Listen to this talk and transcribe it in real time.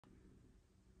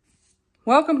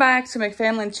Welcome back to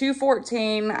McFamlin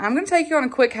 214. I'm going to take you on a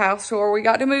quick house tour. We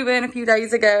got to move in a few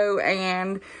days ago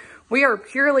and we are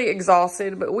purely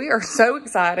exhausted, but we are so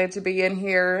excited to be in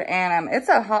here. And it's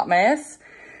a hot mess,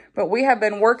 but we have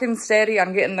been working steady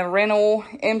on getting the rental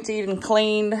emptied and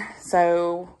cleaned.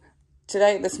 So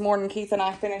this morning, Keith and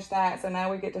I finished that. So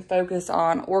now we get to focus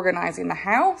on organizing the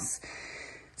house.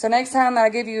 So next time that I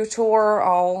give you a tour,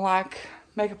 I'll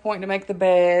make a point to make the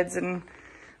beds and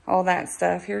all that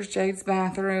stuff. Here's Jade's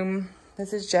bathroom.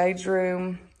 This is Jade's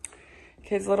room.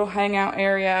 Kids' little hangout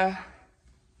area.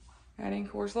 Adding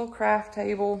Core's little craft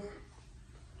table.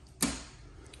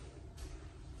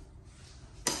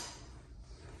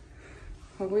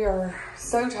 But we are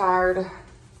so tired,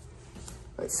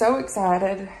 but so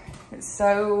excited. It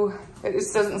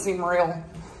just doesn't seem real.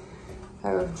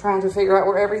 So trying to figure out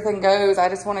where everything goes. I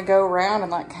just want to go around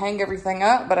and hang everything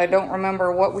up, but I don't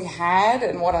remember what we had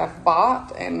and what I've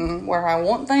bought and where I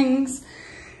want things.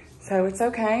 So it's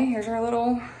okay. Here's our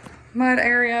little mud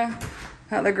area.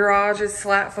 The garage is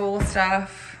flat full of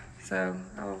stuff. So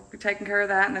I'll be taking care of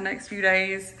that in the next few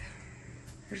days.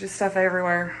 There's just stuff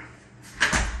everywhere.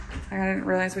 I didn't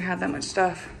realize we had that much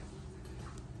stuff.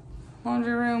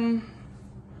 Laundry room.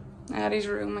 Addie's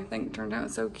room, I think, turned out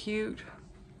so cute.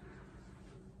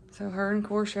 So her and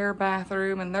Core share a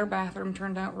bathroom, and their bathroom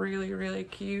turned out really, really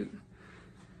cute.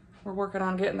 We're working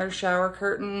on getting their shower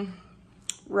curtain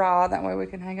rod. That way we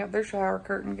can hang up their shower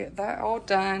curtain, get that all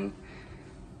done.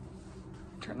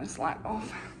 Turn this light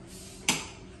off.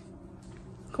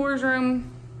 Core's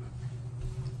room.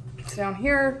 It's down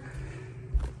here.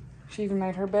 She even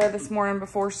made her bed this morning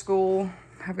before school.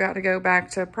 I've got to go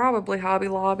back to probably Hobby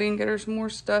Lobby and get her some more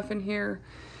stuff in here.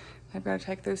 I've got to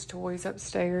take those toys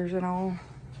upstairs and all.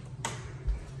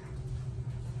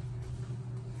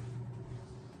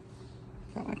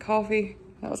 Got my coffee.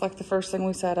 That was the first thing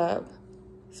we set up.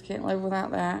 Just can't live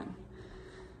without that.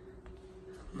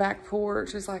 Back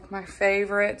porch is my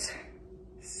favorite.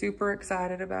 Super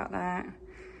excited about that.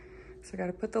 So I got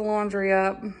to put the laundry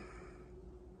up.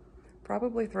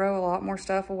 Probably throw a lot more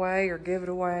stuff away or give it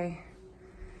away.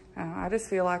 I just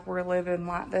feel like we're living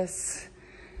this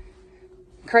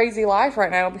crazy life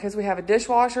right now because we have a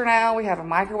dishwasher now, we have a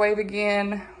microwave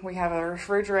again, we have a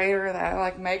refrigerator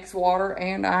that makes water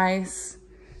and ice.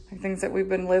 Things that we've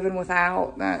been living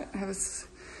without that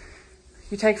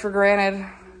you take for granted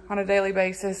on a daily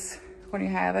basis when you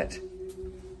have it.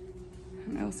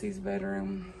 And Elsie's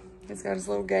bedroom. He's got his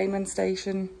little gaming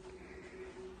station.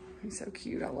 He's so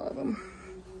cute, I love him.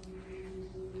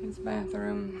 His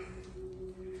bathroom.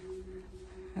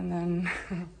 And then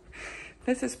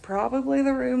this is probably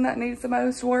the room that needs the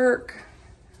most work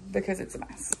because it's a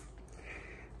mess.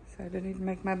 So I didn't even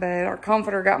make my bed. Our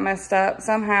comforter got messed up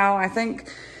somehow. I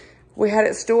think we had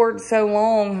it stored so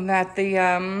long that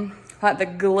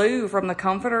the glue from the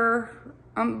comforter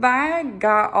bag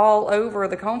got all over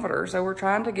the comforter. So we're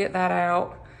trying to get that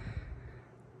out.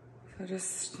 So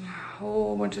just a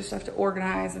whole bunch of stuff to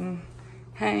organize and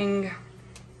hang.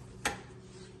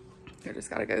 I just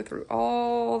got to go through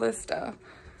all this stuff.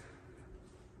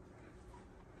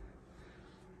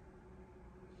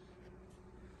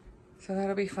 So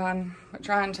that'll be fun. But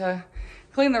trying to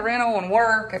clean the rental and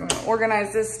work and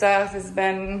organize this stuff has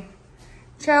been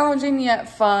challenging yet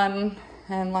fun.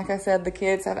 And like I said, the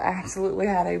kids have absolutely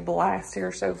had a blast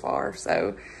here so far.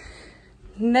 So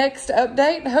next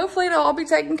update, hopefully it'll all be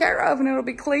taken care of and it'll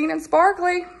be clean and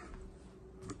sparkly.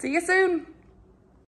 See you soon.